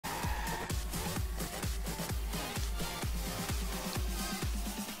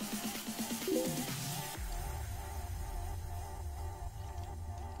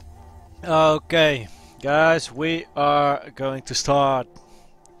Okay, guys, we are going to start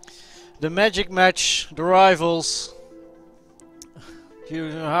the magic match, the rivals.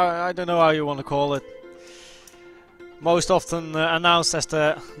 I don't know how you want to call it. Most often announced as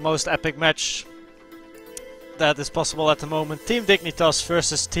the most epic match that is possible at the moment. Team Dignitas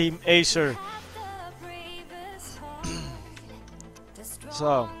versus Team Acer.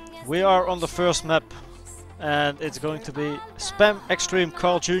 So, we are on the first map. And it's going to be Spam, Extreme,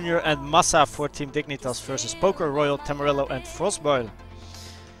 Carl Jr. and Massa for Team Dignitas versus Poker, Royal, Tamarillo and Frostboil.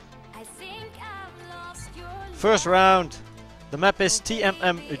 First round. The map is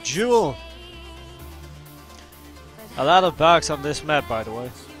TMM Duel. A lot of bugs on this map, by the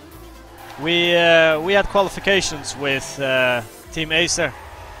way. We had qualifications with Team Acer.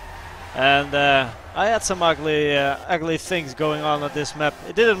 And I had some ugly things going on this map.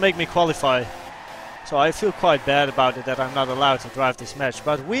 It didn't make me qualify. So I feel quite bad about it that I'm not allowed to drive this match.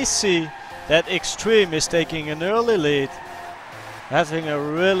 But we see that Extreme is taking an early lead. Having a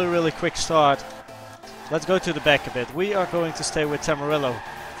really quick start. Let's go to the back a bit. We are going to stay with Tamarillo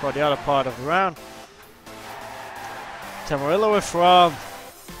for the other part of the round. Tamarillo in front.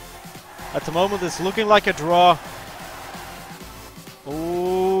 At the moment it's looking like a draw.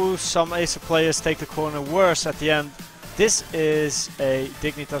 Ooh, some Acer players take the corner worse at the end. This is a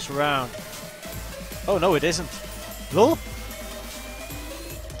Dignitas round. Oh no, it isn't. Lol.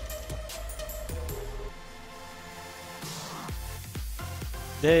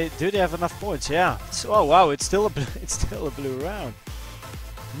 Do they have enough points? Yeah. So, oh wow, it's still a blue round.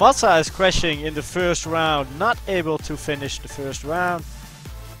 Massa is crashing in the first round, not able to finish the first round.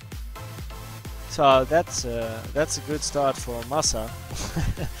 So that's a good start for Massa.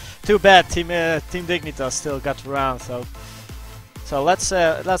 Too bad, Team Dignitas still got the round though. So let's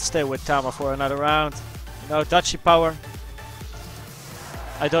stay with Tama for another round. You know, Dutchy power.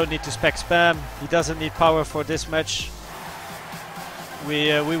 I don't need to spec spam. He doesn't need power for this match.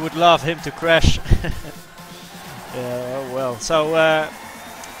 We would love him to crash. Yeah, well. So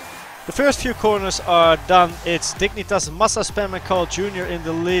the first few corners are done. It's Dignitas, Massa, Spam and Carl Jr. in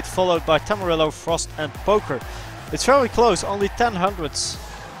the lead, followed by Tamarillo, Frost and Poker. It's very close, only 10 hundredths.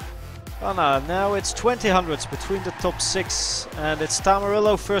 Oh no, now it's 20 hundredths between the top 6 and it's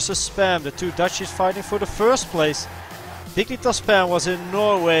Tamarillo versus Spam, the two Dutchies fighting for the first place. Dignitas Spam was in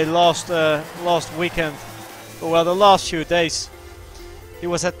Norway last weekend, well the last few days. He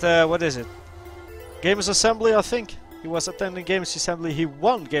was at, what is it? Gamers Assembly I think. He was attending Gamers Assembly, he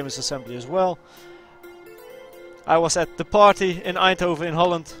won Gamers Assembly as well. I was at the party in Eindhoven in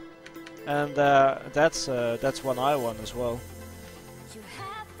Holland and that's one I won as well.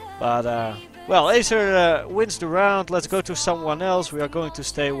 But, well, Acer wins the round. Let's go to someone else. We are going to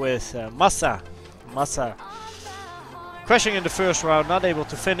stay with Massa. Massa. Crashing in the first round, not able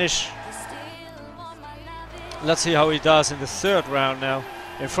to finish. Let's see how he does in the third round now.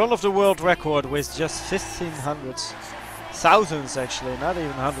 In front of the world record with just 15 hundredths. Thousands actually, not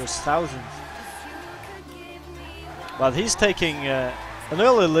even hundreds, thousands. But he's taking an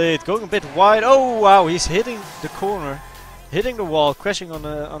early lead, going a bit wide. Oh wow, he's hitting the corner. Hitting the wall, crashing on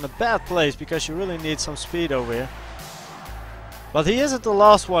a bad place because you really need some speed over here. But he isn't the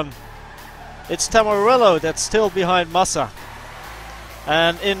last one. It's Tamarillo that's still behind Massa.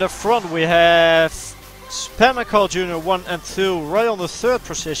 And in the front we have Spam and Carl Jr. 1 and 2, right on the third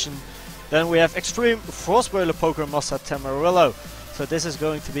position. Then we have Extreme, Frostboiler, Poker, Massa, Tamarillo. So this is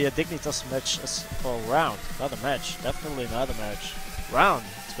going to be a Dignitas match or round, not a match, definitely not a match. Round,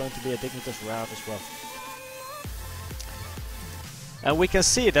 it's going to be a Dignitas round as well. And we can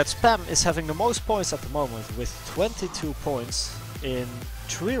see that Spam is having the most points at the moment with 22 points in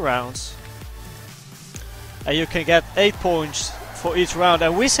 3 rounds. And you can get 8 points for each round.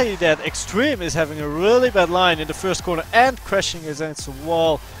 And we say that Extreme is having a really bad line in the first corner and crashing against the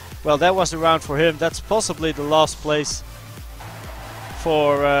wall. Well, that was the round for him. That's possibly the last place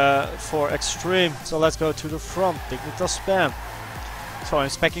for Extreme. So let's go to the front. Dignitas Spam. So I'm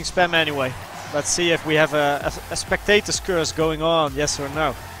specking Spam anyway. Let's see if we have a spectator's curse going on, yes or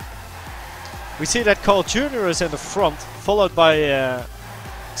no. We see that Carl Jr. is in the front, followed by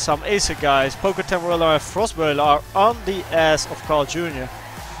some Acer guys. Poker, Tamarillo and Frostboil are on the ass of Carl Jr.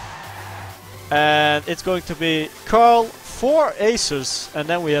 And it's going to be Carl, 4 Acers, and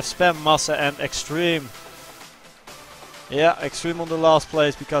then we have Spam, Massa and Extreme. Yeah, Extreme on the last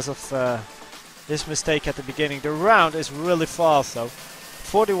place because of this mistake at the beginning. The round is really fast though.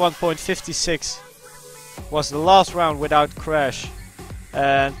 41.56 was the last round without crash,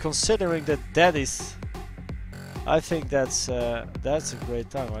 and considering the daddies, I think that's a great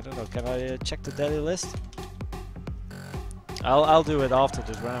time. I don't know. Can I check the daddy list? I'll do it after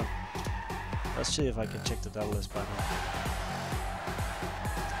this round. Let's see if I can check the data list by now.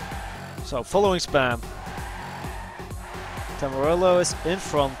 So, following Spam. Tamarillo is in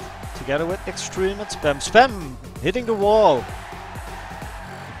front, together with Extreme and Spam. Spam hitting the wall.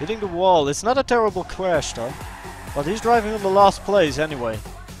 Hitting the wall. It's not a terrible crash though. But he's driving on the last place anyway.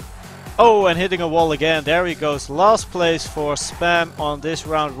 Oh, and hitting a wall again. There he goes. Last place for Spam on this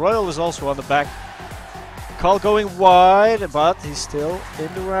round. Royal is also on the back. Call going wide, but he's still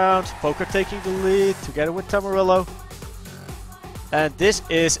in the round. Poker taking the lead together with Tamarillo. And this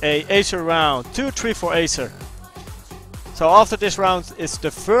is a Acer round. 2-3 for Acer. So after this round, it's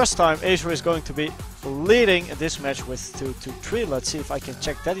the first time Acer is going to be leading in this match with 2-3. Let's see if I can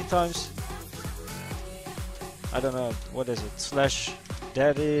check daddy times. I don't know, what is it? Slash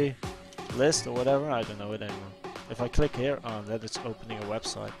daddy list or whatever? I don't know it anymore. If I click here on that, it's opening a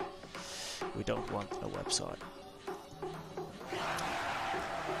website. We don't want a website.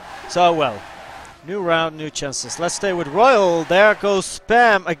 So well, new round, new chances. Let's stay with Royal. There goes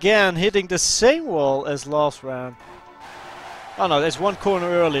Spam again, hitting the same wall as last round. Oh no, there's one corner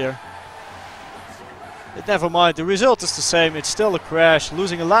earlier. But never mind, the result is the same. It's still a crash,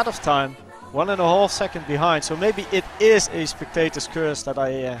 losing a lot of time. 1.5 seconds behind. So maybe it is a spectator's curse that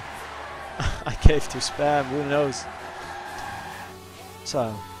I I gave to Spam. Who knows?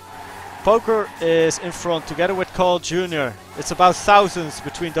 So Poker is in front together with Carl Jr. It's about thousands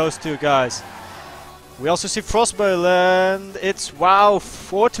between those two guys. We also see Frostboil, and it's wow,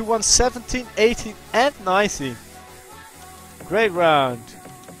 41, 17, 18 and 19. Great round.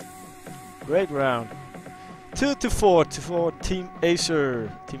 Great round. 2-4 for Team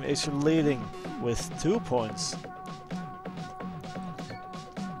Acer. Team Acer leading with 2 points.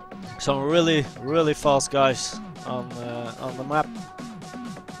 Some really fast guys on the map.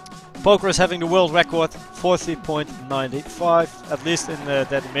 Poker is having the world record, 40.95, at least in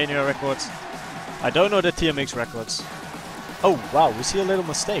the Mania records. I don't know the TMX records. Oh wow, we see a little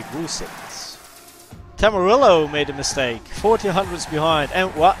mistake. Who is it? Tamarillo made a mistake, 40 hundredths behind.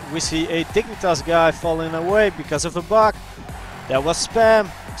 And what? We see a Dignitas guy falling away because of a bug. That was Spam.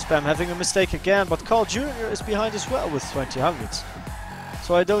 Spam having a mistake again, but Carl Jr. is behind as well with 20 hundredths.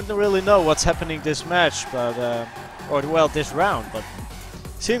 So I don't really know what's happening this match, but or well this round, but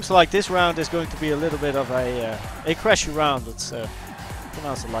seems like this round is going to be a little bit of a crashy round. Let's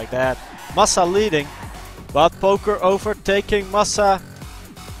pronounce it like that. Massa leading, but Poker overtaking Massa.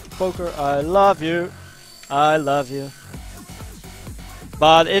 Poker, I love you. I love you.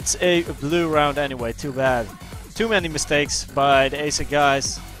 But it's a blue round anyway, too bad. Too many mistakes by the Acer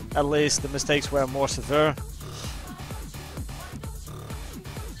guys. At least the mistakes were more severe.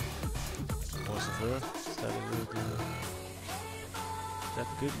 More severe? Is that a really good word? Is that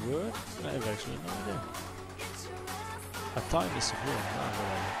a good word? I have actually no idea. A time is severe. No,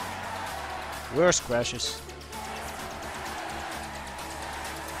 whatever. Worse crashes.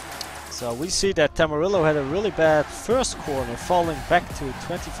 So we see that Tamarillo had a really bad first corner, falling back to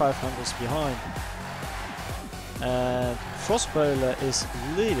 2500s behind. And Frostboiler is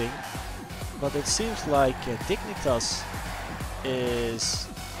leading, but it seems like Dignitas is,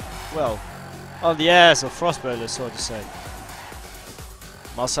 well, on the ass of Frostboiler, so to say.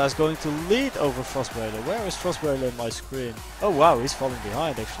 Massa is going to lead over Frostboiler. Where is Frostboiler in my screen? Oh wow, he's falling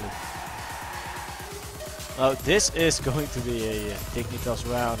behind actually. Oh, this is going to be a Dignitas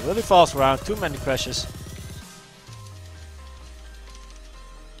round. Really fast round, too many crashes.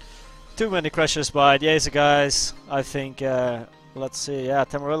 Too many crashes by the Acer guys. I think, let's see, yeah,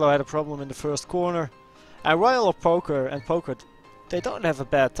 Tamarillo had a problem in the first corner. And Royal or Poker and Poker, they don't have a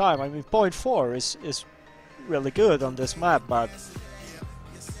bad time. I mean, 0.4 is really good on this map, but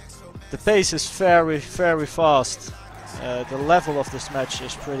the pace is very fast. The level of this match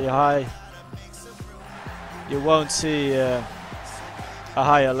is pretty high. You won't see a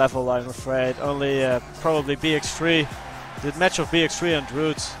higher level, I'm afraid. Only probably BX3. The match of BX3 and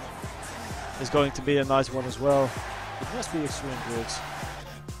Roots is going to be a nice one as well. It must be BX3 and Roots.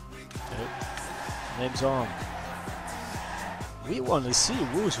 Yep. Name's on. We want to see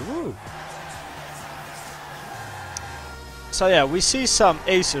who's who. So yeah, we see some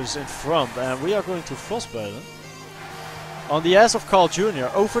Acers in front, and we are going to Frostboiler. On the ass of Carl Jr.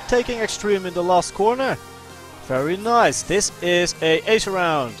 overtaking Extreme in the last corner. Very nice. This is a Acer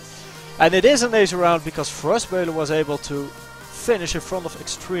round. And it is an Acer round because Frostboiler was able to finish in front of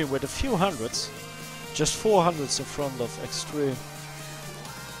Extreme with a few hundreds. Just 4 hundredths in front of Extreme.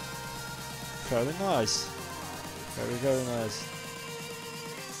 Very nice. Very nice.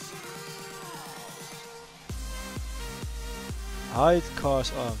 Hide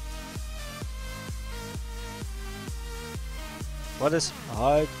cars on. What is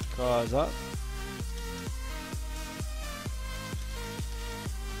hide cars on?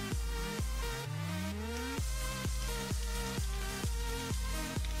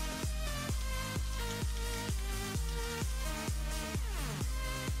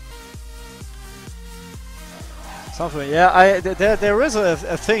 Something, yeah. There is a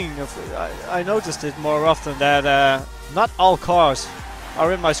thing. I noticed it more often that not all cars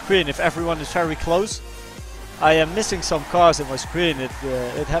are in my screen. If everyone is very close, I am missing some cars in my screen. It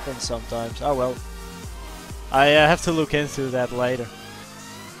happens sometimes. Oh well. I have to look into that later.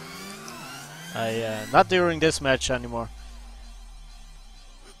 Not during this match anymore.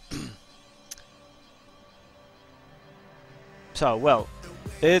 So well,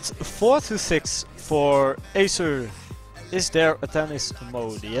 it's 4-6 for Acer. Is there a tennis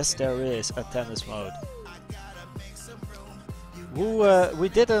mode? Yes, there is a tennis mode. We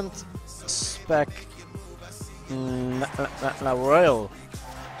didn't spec Royal.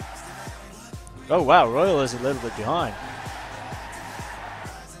 Oh wow, Royal is a little bit behind.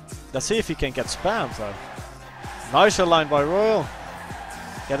 Let's see if he can get spammed though. Nicer line by Royal.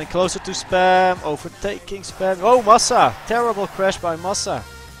 Getting closer to spam, overtaking spam. Oh, Massa! Terrible crash by Massa.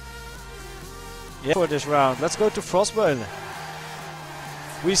 Yeah, for this round. Let's go to Frostböhle.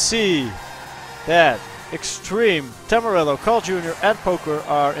 We see that Extreme, Tamarillo, Carl Jr. and Poker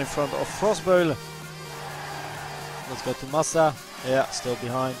are in front of Frostböhle. Let's go to Massa. Yeah, still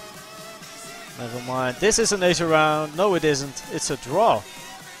behind. Never mind. This is an Acer round. No, it isn't. It's a draw.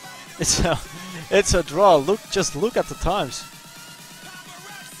 It's a draw. Just look at the times.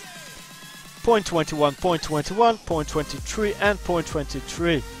 0.21, 0.21, 0.23 and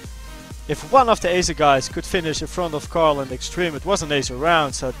 0.23. If one of the Acer guys could finish in front of Carl and Extreme, it was an Acer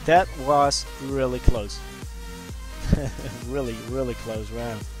round, so that was really close. really close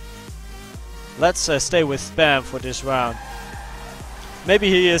round. Let's stay with Spam for this round. Maybe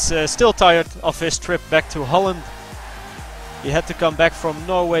he is still tired of his trip back to Holland. He had to come back from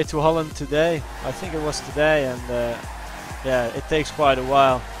Norway to Holland today. I think it was today, and yeah, it takes quite a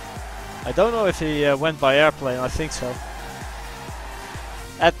while. I don't know if he went by airplane. I think so.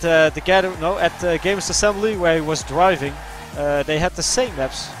 At the Games Assembly where he was driving, they had the same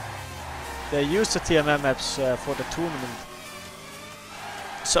maps. They used the TMM maps for the tournament.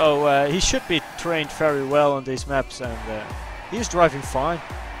 So he should be trained very well on these maps, and he's driving fine.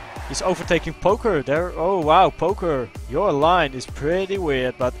 He's overtaking Poker there. Oh wow, Poker, your line is pretty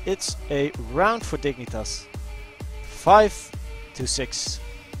weird, but it's a round for Dignitas. 5-6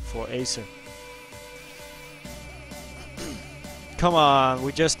 for Acer. Come on,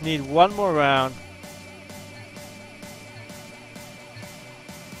 we just need one more round.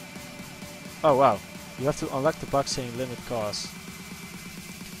 Oh wow, you have to unlock the box saying limit cars.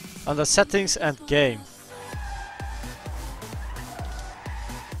 Under settings and game.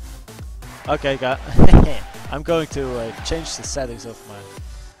 Okay, guys. I'm going to change the settings of my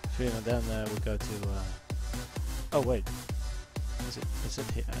stream, and then we go to. Oh wait, is it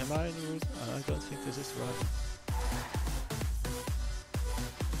here? Am I in the route? I don't think this is right.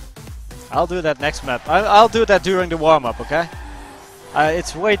 I'll do that next map. I'll do that during the warm up. Okay.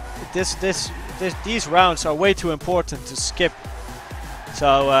 It's way these rounds are way too important to skip.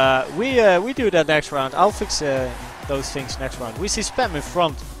 So we do that next round. I'll fix those things next round. We see Spam in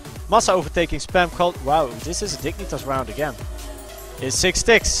front. Massa overtaking Spam called. Wow, this is a Dignitas round again. It's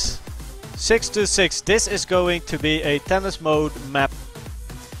 6-6. 6-6. This is going to be a tennis mode map.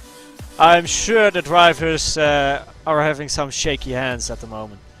 I'm sure the drivers are having some shaky hands at the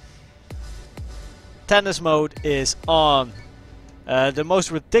moment. Tennis mode is on. The most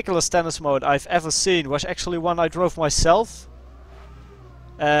ridiculous tennis mode I've ever seen was actually one I drove myself.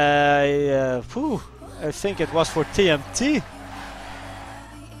 I think it was for TMT.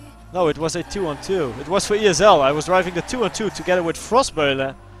 No, it was a 2-on-2. It was for ESL. I was driving the 2-on-2 together with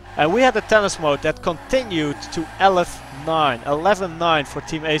Frostböhle, and we had a tennis mode that continued to 11-9 for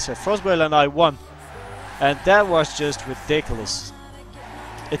Team Acer. Frostböhle and I won, and that was just ridiculous.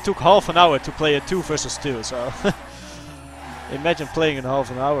 It took half an hour to play a 2 versus 2, so imagine playing in half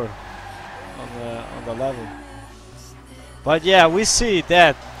an hour on the level. But yeah, we see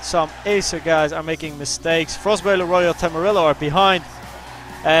that some Acer guys are making mistakes. Frostböhle, Royal, Tamarillo are behind.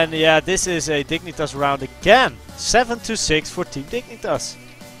 And yeah, this is a Dignitas round again. 7-6 for Team Dignitas.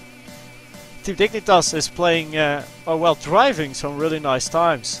 Team Dignitas is playing, driving some really nice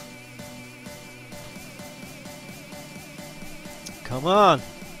times. Come on.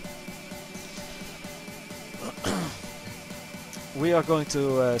 We are going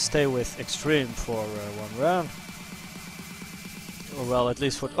to stay with Extreme for one round. Or well, at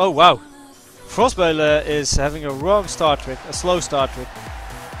least for... Oh wow! Frostböhle is having a wrong start trick, a slow start trick.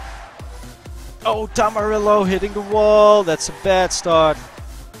 Oh, Tamarillo hitting the wall. That's a bad start.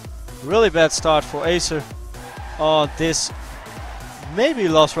 Really bad start for Acer on this maybe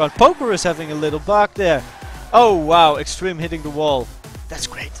last round. Poker is having a little bug there. Oh wow, Extreme hitting the wall. That's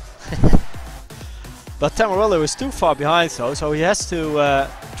great. But Tamarillo is too far behind though, so he has to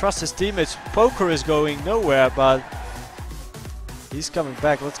trust his teammates. Poker is going nowhere, but he's coming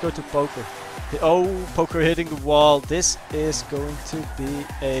back. Let's go to Poker. Oh, Poker hitting the wall. This is going to be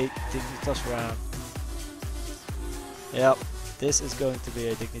a Dignitas round. Yep, this is going to be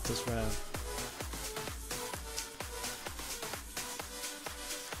a Dignitas round.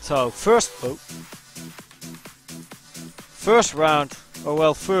 So first round, or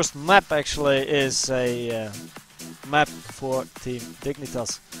well, first map actually is a map for Team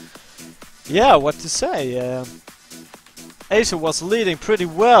Dignitas. Yeah, what to say? Acer was leading pretty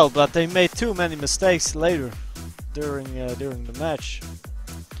well, but they made too many mistakes later during the match,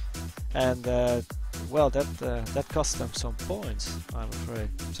 and well, that cost them some points, I'm afraid.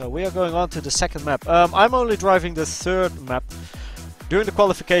 So we are going on to the second map. I'm only driving the third map. During the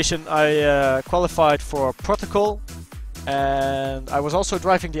qualification, I qualified for Protocol, and I was also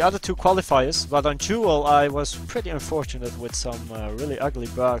driving the other two qualifiers. But on Jewel, I was pretty unfortunate with some really ugly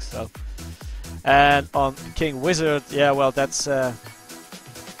bugs. So. And on King Wizard, yeah, well, that's not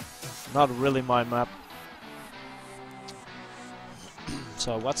really my map.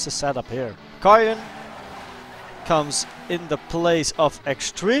 So what's the setup here? Koenz comes in the place of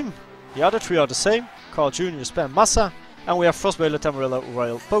Extreme. The other three are the same. Carl Jr., Spam, Massa, and we have Frostbaler, Tamarillo,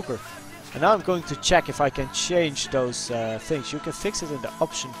 Royal, Poker. And now I'm going to check if I can change those things. You can fix it in the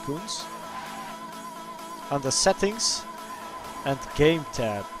option, Koenz, under settings and game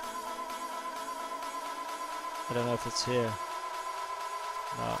tab. I don't know if it's here.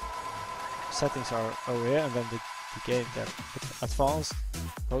 No. Settings are over here, and then the game tab. Advanced,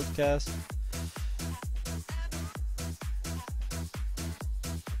 broadcast.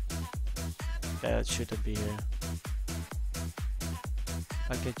 Yeah, it shouldn't be here.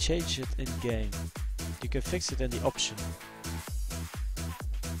 I can change it in game. You can fix it in the option.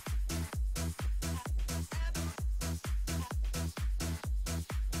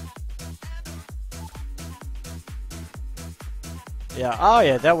 Yeah, oh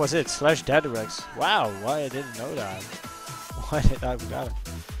yeah, that was it. /Dadirex. Wow, why I didn't know that. Why did I forgot it?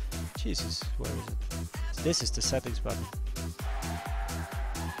 Jesus, where is it? This is the settings button.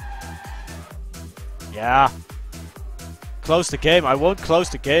 Yeah. Close the game. I won't close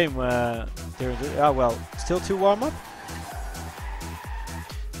the game during the... Ah, well, still too warm up?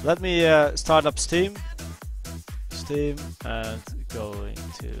 Let me start up Steam. Steam and going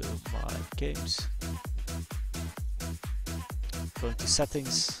to my games. Going to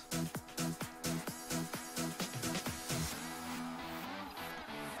settings.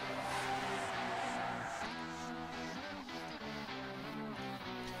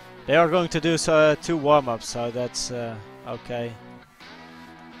 They are going to do two warm-ups, so that's okay.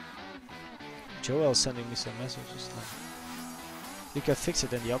 Joel sending me some messages now. You can fix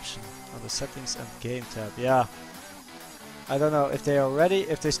it in the option on the settings and game tab. Yeah. I don't know if they are ready.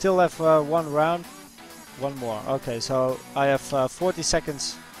 If they still have one round. One more. Okay, so I have 40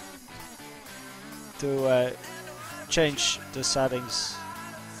 seconds to change the settings.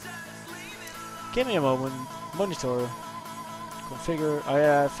 Give me a moment. Monitor. Configure.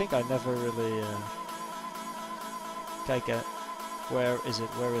 I think I never really... Kijk, where is it?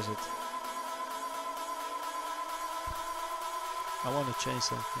 Where is it? I want to change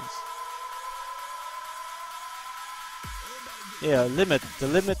some things. Yeah, limit. The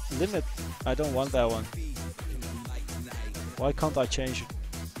limit. I don't want that one. Why can't I change it?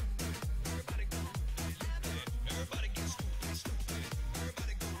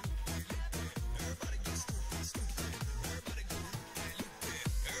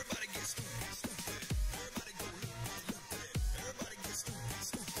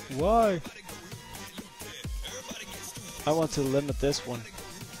 Why? I want to limit this one.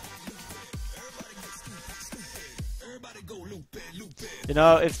 You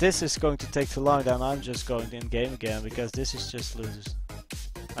know, if this is going to take too long, then I'm just going in game again, because this is just losers.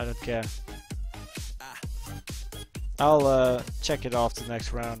 I don't care. I'll check it off the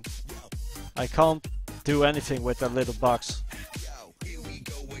next round. I can't do anything with that little box.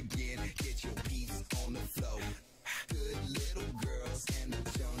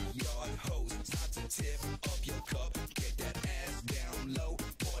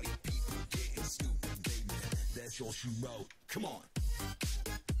 Come on.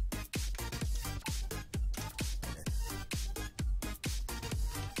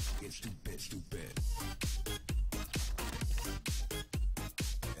 Stupid.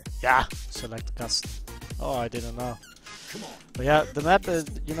 Yeah, select custom. Oh, I didn't know. But yeah, the map,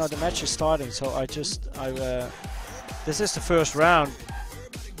 you know, the match is starting, so this is the first round.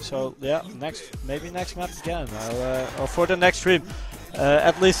 So yeah, maybe next map again, or for the next stream.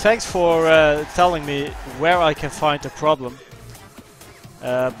 At least thanks for telling me where I can find the problem.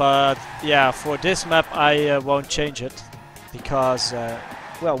 But yeah, for this map I won't change it because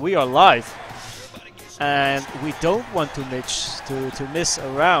well, we are live and we don't want to miss a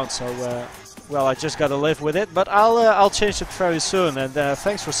round. So well, I just gotta live with it. But I'll change it very soon. And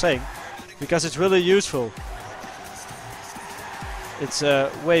thanks for saying, because it's really useful. It's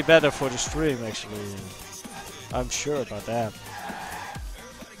way better for the stream actually. I'm sure about that.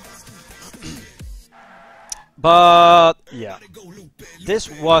 But yeah, this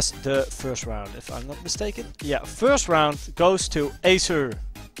was the first round, if I'm not mistaken. Yeah, first round goes to Acer,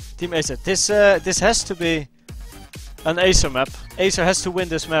 Team Acer. This has to be an Acer map. Acer has to win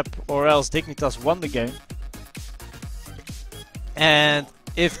this map, or else Dignitas won the game. And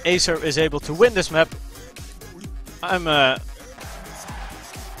if Acer is able to win this map, I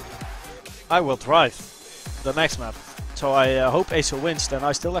will drive the next map. So I hope Acer wins, then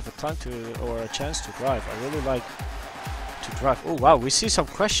I still have a time to, or a chance to drive. I really like to drive. Oh wow, we see some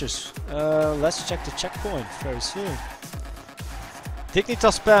crashes. Let's check the checkpoint very soon.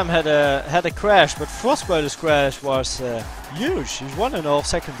 Dignitas Spam had a crash, but Frostboiler's crash was huge. He's 1.5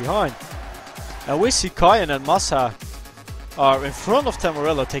 seconds behind. And we see Koenz and Massa are in front of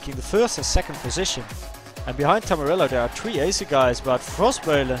Tamarillo, taking the first and second position. And behind Tamarillo there are 3 Acer guys, but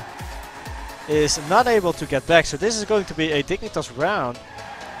Frostboiler is not able to get back, so this is going to be a Dignitas round.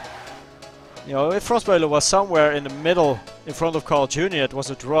 You know, if Frostboiler was somewhere in the middle in front of Carl Jr., it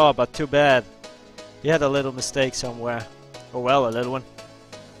was a draw, but too bad. He had a little mistake somewhere. Oh well, a little one.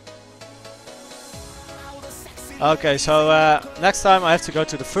 Okay, so next time I have to go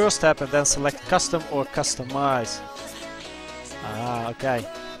to the first tab and then select custom or customize. Ah, okay.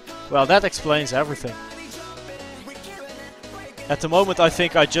 Well, that explains everything. At the moment I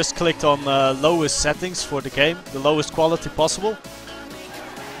think I just clicked on lowest settings for the game, the lowest quality possible.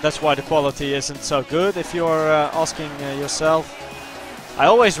 That's why the quality isn't so good, if you're asking yourself. I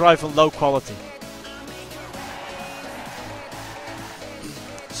always drive on low quality.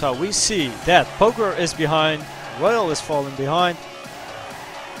 So we see that Poker is behind, Royal is falling behind.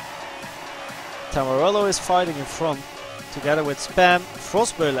 Tamarillo is fighting in front, together with Spam,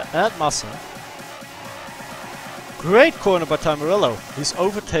 Frostboiler and Massa. Great corner by Tamarillo. He's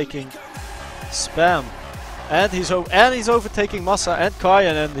overtaking Spam, and he's overtaking Massa and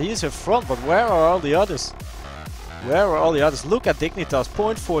Koenz, and he's in front. But where are all the others? Where are all the others? Look at Dignitas,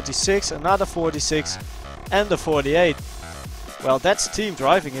 point 46, another 46, and a 48. Well, that's team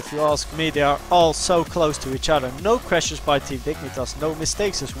driving, if you ask me. They are all so close to each other. No crashes by Team Dignitas, no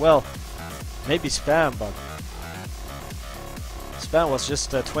mistakes as well. Maybe Spam, but Spam was just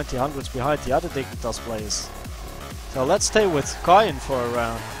 20 hundredths behind the other Dignitas players. So let's stay with Koenz for a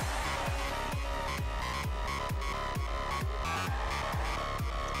round.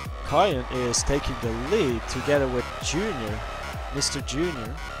 Koenz is taking the lead together with Junior, Mr.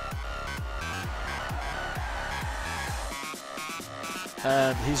 Junior.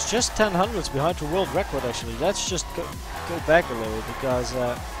 And he's just 10 hundredths behind the world record actually. Let's just go back a little, because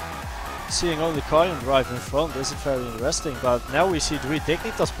seeing only Koenz drive in front isn't very interesting. But now we see 3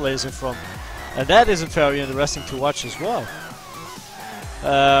 Dignitas players in front. And that isn't very interesting to watch as well.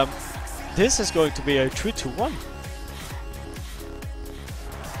 This is going to be a 3-1.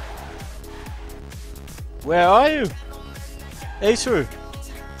 Where are you? Acer!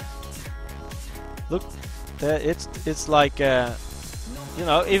 Look, it's like, you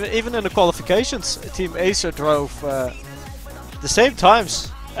know, even in the qualifications, Team Acer drove the same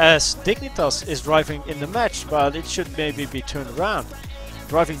times as Dignitas is driving in the match, but it should maybe be turned around.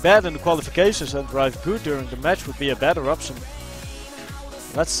 Driving bad in the qualifications and drive good during the match would be a better option.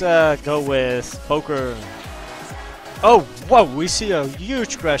 Let's go with Poker. Oh, whoa, we see a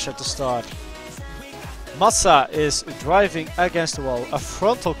huge crash at the start. Massa is driving against the wall, a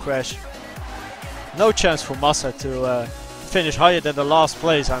frontal crash. No chance for Massa to finish higher than the last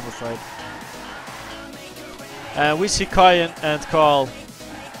place, I'm afraid. And we see Koenz and Carl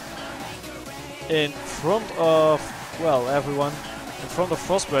in front of, well, everyone. In front of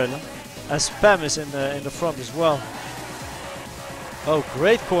Frostboiler, and Spam is in the front as well. Oh,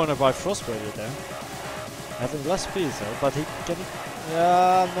 great corner by Frostboiler there. Having less speed though, but he can.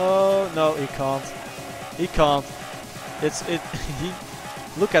 Yeah, no, he can't. He can't. He.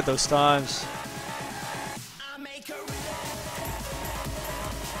 Look at those times.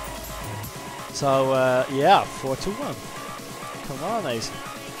 So yeah, 4-1. Come on, Acer.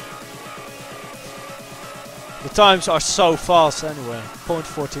 The times are so fast anyway.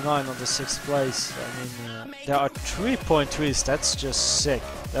 0.49 on the 6th place. I mean, there are 3.3s. That's just sick.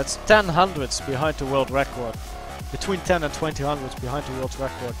 That's 10 hundredths behind the world record. between 10 and 20 hundredths behind the world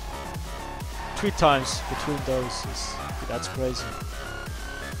record. 3 times between those. That's crazy.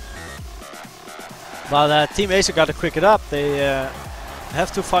 But Team Acer got to quick it up. They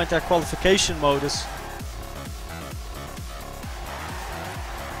have to find their qualification modus.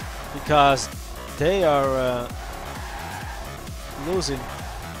 Because they are losing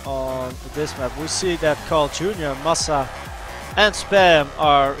on this map. We see that Carl Jr., Massa and Spam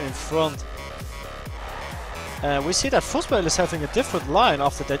are in front. We see that Frostbale is having a different line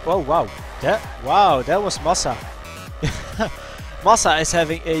after that. Oh wow, that was Massa. Massa is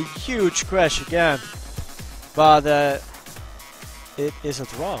having a huge crash again. But it is a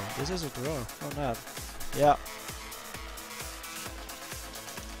draw. This is a draw or not? Yeah.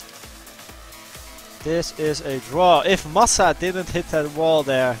 This is a draw. If Massa didn't hit that wall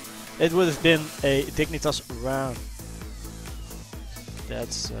there, it would have been a Dignitas round.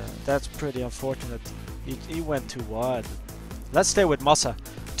 That's pretty unfortunate. He went too wide. Let's stay with Massa.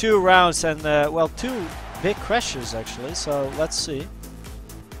 2 rounds and well, 2 big crashes actually. So let's see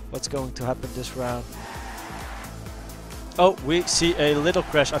what's going to happen this round. Oh, we see a little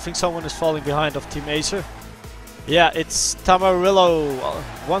crash. I think someone is falling behind of Team Acer. Yeah, it's Tamarillo,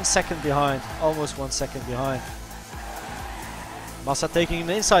 1 second behind, almost 1 second behind. Massa taking an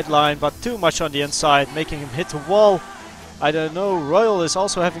inside line, but too much on the inside, making him hit the wall. I don't know, Royal is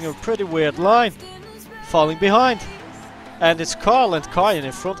also having a pretty weird line, falling behind. And it's Carl and Kayan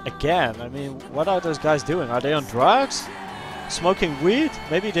in front again. I mean, what are those guys doing? Are they on drugs? Smoking weed?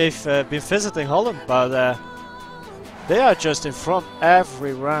 Maybe they've been visiting Holland, but they are just in front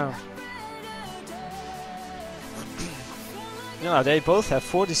every round. Yeah, they both have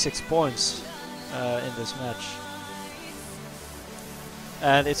 46 points in this match.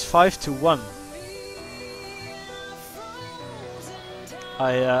 And it's 5-1.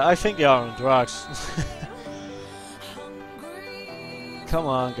 I think they are on drugs. Come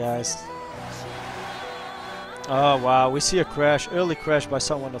on, guys. Oh wow, we see a crash, early crash by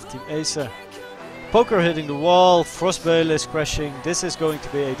someone of Team Acer. Poker hitting the wall, Frostbale is crashing. This is going to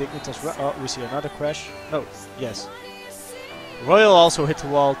be a Dignitas. Oh, we see another crash. No, yes. Royal also hit the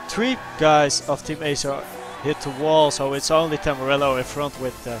wall. 3 guys of Team Acer hit the wall, so it's only Tamarillo in front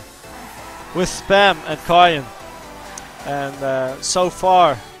with Spam and Kayan. And so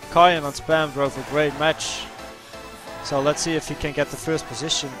far, Kayan and Spam drove a great match. So let's see if he can get the first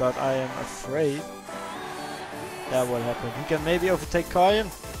position, but I am afraid that will happen. He can maybe overtake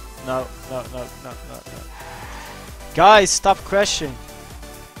Kayan. No. Guys, stop crashing.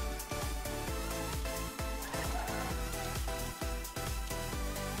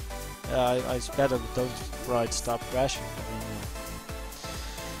 I better don't write stop crashing. I mean,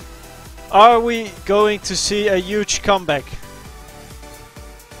 are we going to see a huge comeback?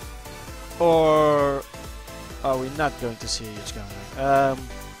 Or are we not going to see a huge comeback?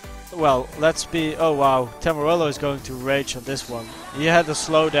 Well, let's be... Oh wow, Tamarillo is going to rage on this one. He had a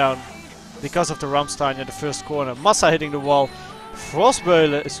slowdown because of the Rammstein in the first corner. Massa hitting the wall.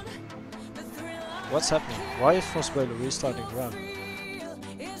 Frostbale is... What's happening? Why is Frostbale restarting the round?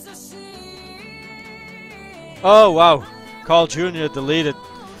 Oh wow, Carl Jr. deleted.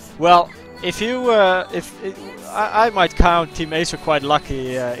 Well, if you... I might count Team Acer quite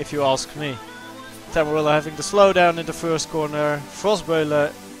lucky if you ask me. Tamarillo having the slowdown in the first corner.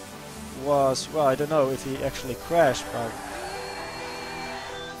 Frostbale was, well, I don't know if he actually crashed, but...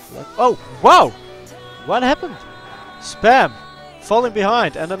 Oh, wow! What happened? Spam falling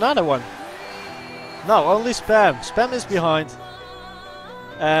behind, and another one. No, only Spam. Spam is behind.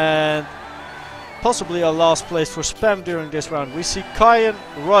 And possibly a last place for Spam during this round. We see Kayan,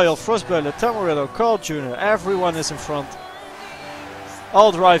 Royal, Frostbale, Tamarillo, Carl Jr. Everyone is in front.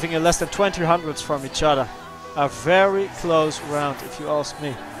 All driving in less than 20 hundredths from each other. A very close round, if you ask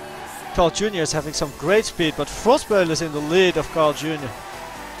me. Carl Jr. is having some great speed, but Frostbale is in the lead of Carl Jr.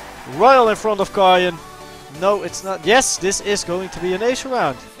 Royal in front of Kayan. No, it's not. Yes, this is going to be an Acer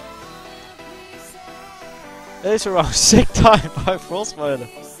round. Acer round, sick time by Frostbale.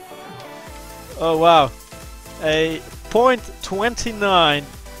 Oh wow. A .29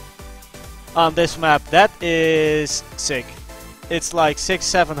 on this map. That is sick. It's like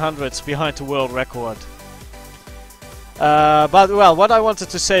 600-700 hundredths behind the world record. But well, what I wanted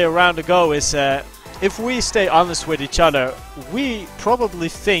to say a round ago is if we stay honest with each other, we probably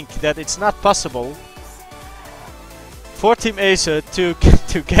think that it's not possible for Team Acer to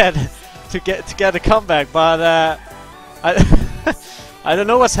get a comeback. But I don't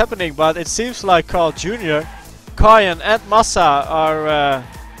know what's happening, but it seems like Carl Jr., Kayan and Massa are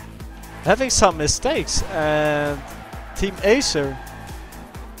having some mistakes, and Team Acer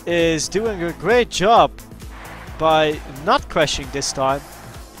is doing a great job by not crashing this time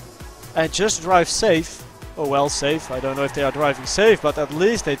and just drive safe. Oh well, safe. I don't know if they are driving safe, but at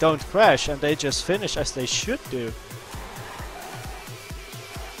least they don't crash and they just finish as they should do.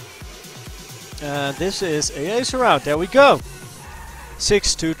 And this is a Acer round. There we go.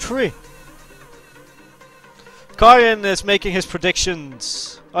 6-3. Karian is making his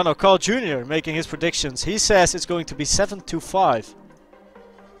predictions. Oh no, Carl Jr. making his predictions. He says it's going to be 7-5.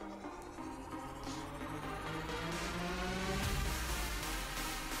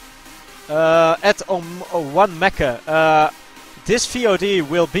 At one mecha. This VOD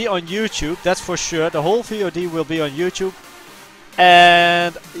will be on YouTube, that's for sure. The whole VOD will be on YouTube.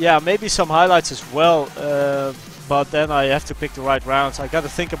 And yeah, maybe some highlights as well. But then I have to pick the right rounds. I gotta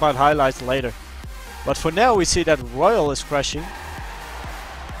think about highlights later. But for now we see that Royal is crashing.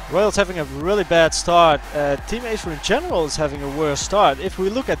 Royal's having a really bad start. Team Acer in general is having a worse start. If we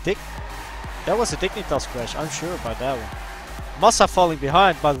look at that was a Dignitas crash, I'm sure about that one. Massa falling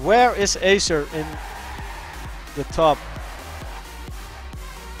behind, but where is Acer in the top?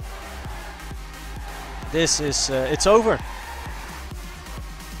 This is, it's over.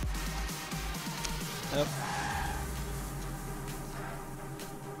 Yep.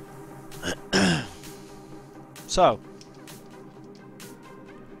 So.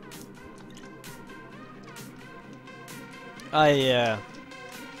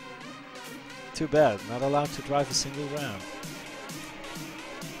 Too bad, not allowed to drive a single round.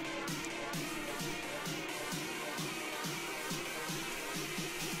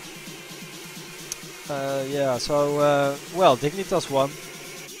 Yeah, so, well, Dignitas won.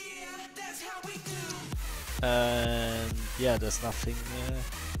 And yeah, there's nothing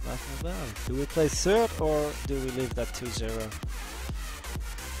about it. Do we play third or do we leave that 2-0?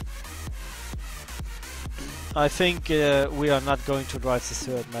 I think we are not going to drive the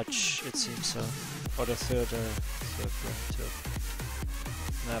third match, it seems so. Or the third round.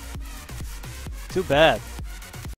 Nah. Too bad.